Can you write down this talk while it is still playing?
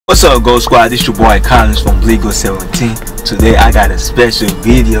What's up, Gold Squad? This your boy Collins from Legal17. Today I got a special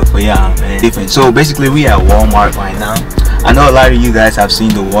video for y'all, man. So basically we at Walmart right now. I know a lot of you guys have seen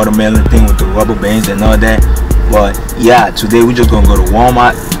the watermelon thing with the rubber bands and all that, but yeah, today we just gonna go to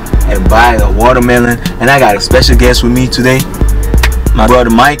Walmart and buy a watermelon. And I got a special guest with me today, my brother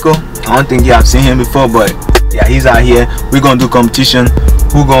Michael. I don't think y'all have seen him before, but yeah, he's out here. We're gonna do competition.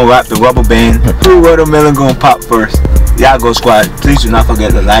 Who gonna wrap the rubber band? Who watermelon gonna pop first? Yeah, Gold Squad, please do not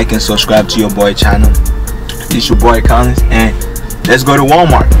forget to like and subscribe to your boy channel. It's your boy Collins, and let's go to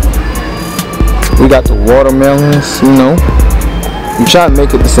Walmart. We got the watermelons, you know. We try to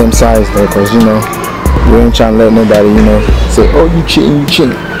make it the same size though, cause you know we ain't trying to let nobody, you know, say, oh, you cheating.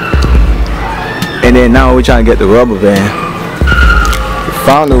 And then now we're trying to get the rubber band. We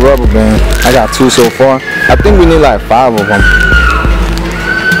found the rubber band. I got 2 so far. I think we need like 5 of them.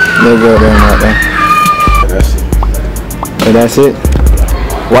 Maybe right there. And that's it.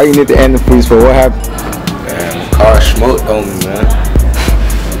 Why you need the antifreeze for? What happened? Man, the car smoked on me, man.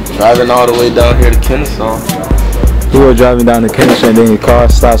 Driving all the way down here to Kennesaw. He was driving down to Kennesaw and then his car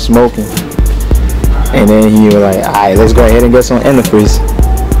started smoking. And then he was like, alright, let's go ahead and get some antifreeze.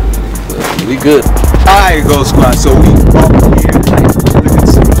 We good. Alright, Gold Squad, so we up here, like, look at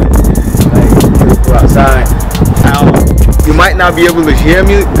the like, go outside. Now, you might not be able to hear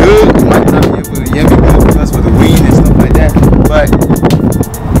me good. You might not be able to hear me good because of the wind and stuff like that. But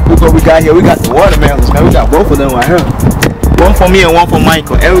look what we got here. We got the watermelons, man. We got both of them right here. One for me and one for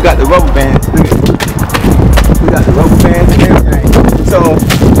Michael. And we got the rubber bands. Look at it. We got the rubber bands and everything. So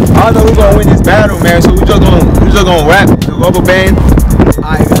I know we're gonna win this battle, man. So we just gonna wrap the rubber band.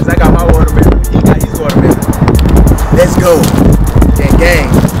 Alright guys, I got my watermelon. He got his watermelon. Let's go. Gang.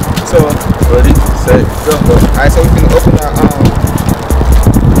 So Ready, set, go. Alright, so we can open our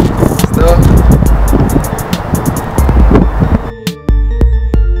stuff.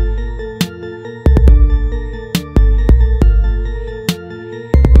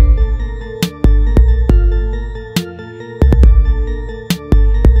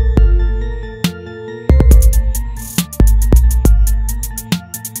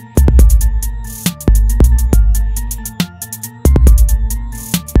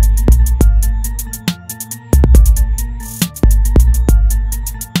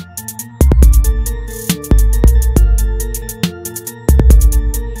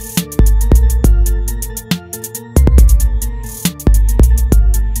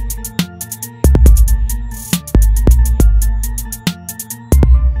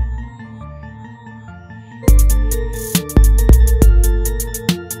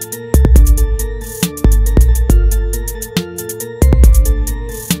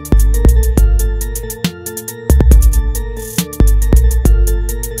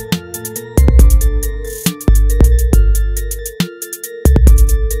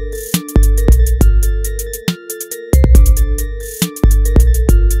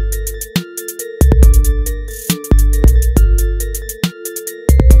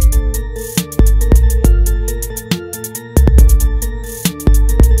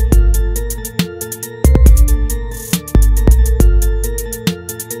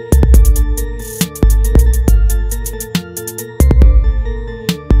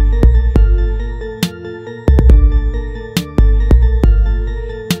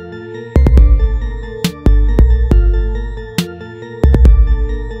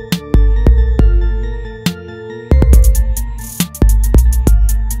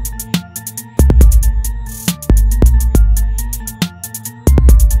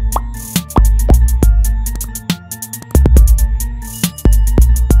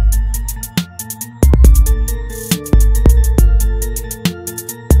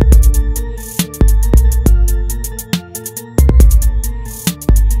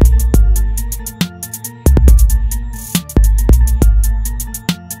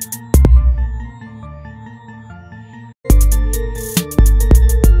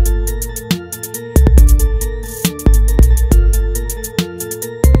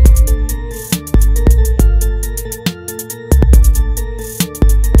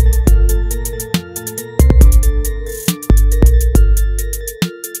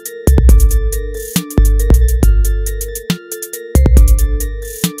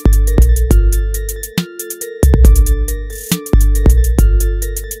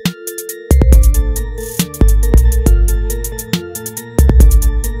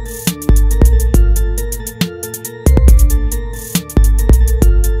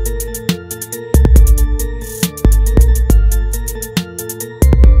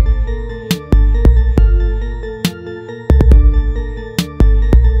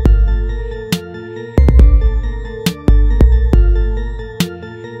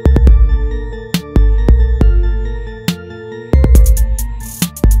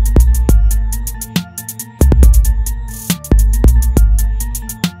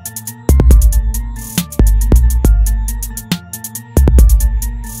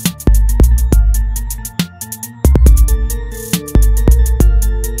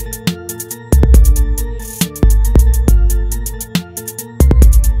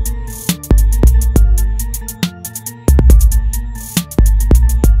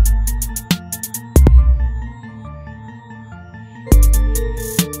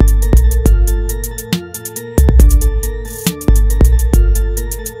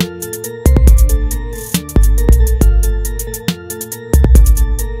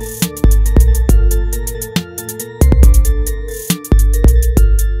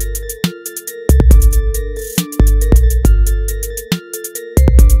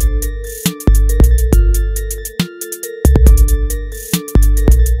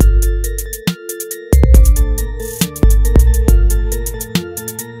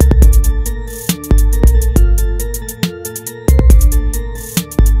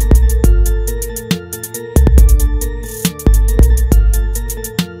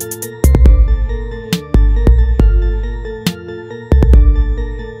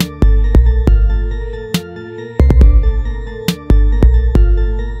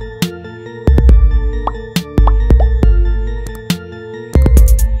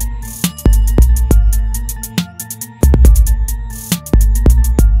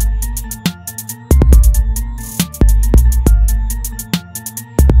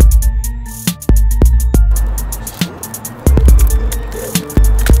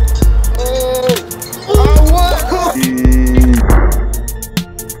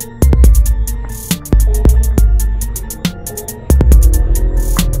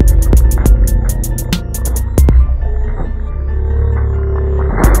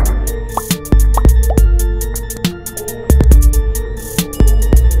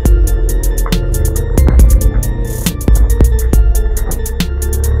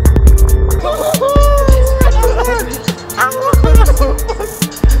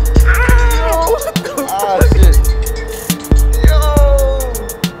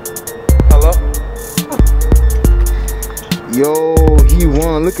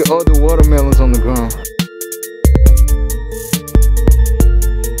 look at all the watermelons on the ground.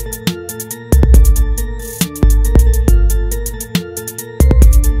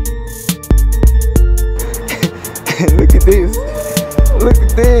 Look at this. Look at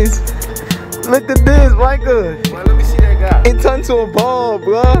this. Look at this, Michael. Man, let me see that guy. It turned to a ball,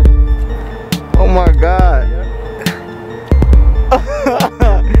 bro. Oh my God.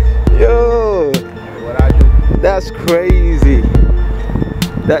 Yo. What I do? That's crazy.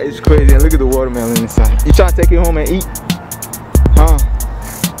 That is crazy. And look at the watermelon inside. You trying to take it home and eat? Huh?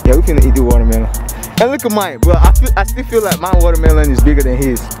 Yeah, we finna eat the watermelon. And look at mine, bro. I still feel like my watermelon is bigger than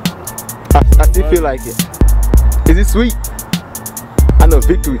his. I still feel like it. Is it sweet? I know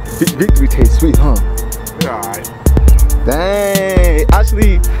victory tastes sweet, huh? Yeah, alright. Dang.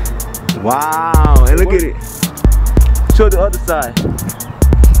 Actually, wow. And look at it. Show the other side.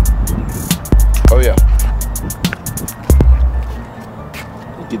 Oh yeah.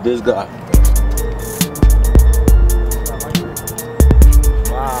 Look at this guy.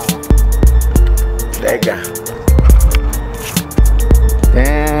 Wow. That guy.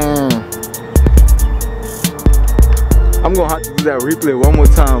 Damn. I'm gonna have to do that replay one more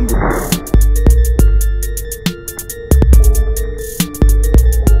time, bro.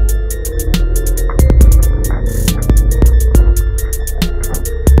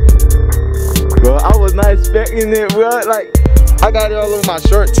 Bro, I was not expecting it, bro. Like, I got it all over my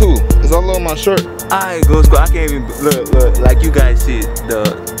shirt too. It's all over my shirt. Alright, GOLDSQUAD, I can't even look. Like you guys see,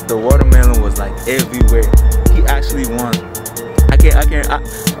 the watermelon was like everywhere. He actually won. I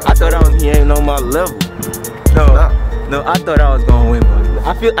thought He ain't on my level. No, I thought I was gonna win, but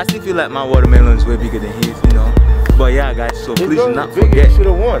I still feel like my watermelon is way bigger than his, you know. But yeah, guys, so please do not forget. You should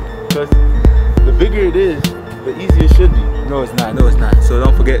have won, because the bigger it is, the easier it should be. No, it's not. So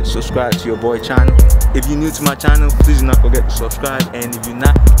don't forget to subscribe to your boy channel. If you're new to my channel, please do not forget to subscribe. And if you're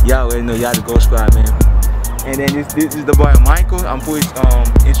not, y'all already know y'all the GOLDSQUAD, man. And then this is the boy Michael. I'm putting his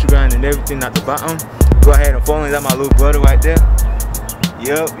Instagram and everything at the bottom. Go ahead and follow him. That's my little brother right there.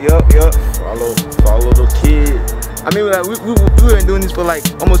 Yup. Follow the kid. I mean, like, we've been doing this for like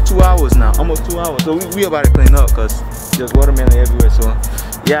almost 2 hours now. So we about to clean up because there's watermelon everywhere. So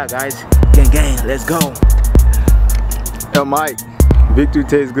yeah, guys, gang, let's go. Yo, Mike, victory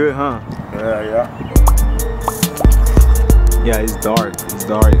tastes good, huh? Yeah. Yeah, it's dark.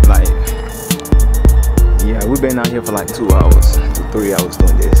 Like, yeah, we've been out here for like 2 hours to 3 hours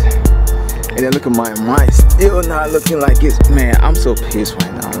doing this. And then look at mine still not looking like it's, man, I'm so pissed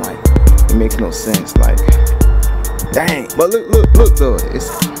right now. Like, it makes no sense. Like, dang. But look though,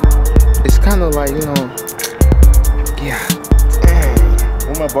 it's kind of like, you know, yeah. Dang.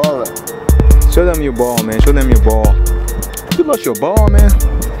 Where my ball at? Show them your ball, man. Show them your ball. You lost your ball, man.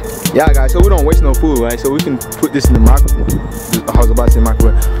 Yeah, guys. So we don't waste no food, right? So we can put this in the microwave. I was about to say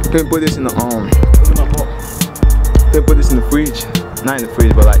microwave. We can put this in the We can put this in the fridge. Not in the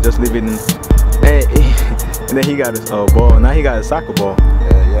fridge, but like just leave it in. Hey, and then he got his ball. Now he got a soccer ball.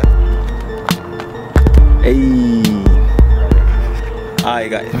 Yeah. Hey. Alright,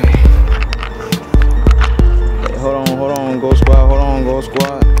 guys. Hey, hold on, GOLDSQUAD.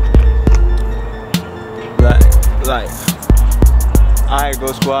 Like. Alright,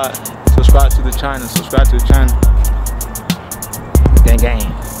 GOLDSQUAD. Subscribe to the channel.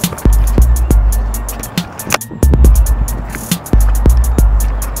 Gang.